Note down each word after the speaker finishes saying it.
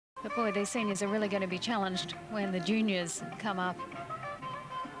But boy, these seniors are really going to be challenged when the juniors come up.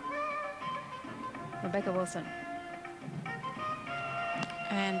 Rebecca Wilson.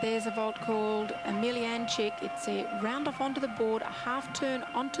 And there's a vault called Emilian Chick. It's a round off onto the board, a half turn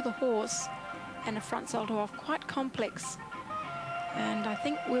onto the horse, and a front salto off. Quite complex. And I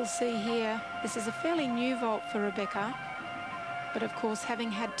think we'll see here, this is a fairly new vault for Rebecca. But of course,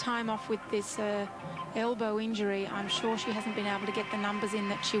 having had time off with this elbow injury, I'm sure she hasn't been able to get the numbers in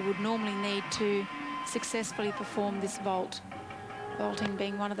that she would normally need to successfully perform this vault. Vaulting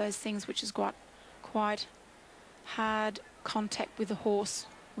being one of those things which has got quite hard contact with the horse,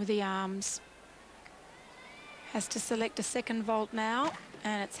 with the arms. Has to select a second vault now,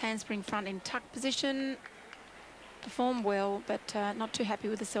 and it's handspring front in tuck position. Performed well, but not too happy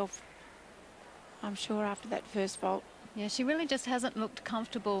with herself, I'm sure, after that first vault. Yeah, she really just hasn't looked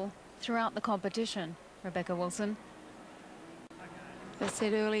comfortable throughout the competition, Rebecca Wilson. As I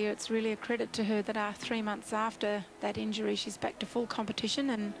said earlier, it's really a credit to her that 3 months after that injury, she's back to full competition,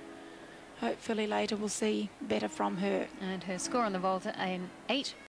 and hopefully later we'll see better from her. And her score on the vault, an 8.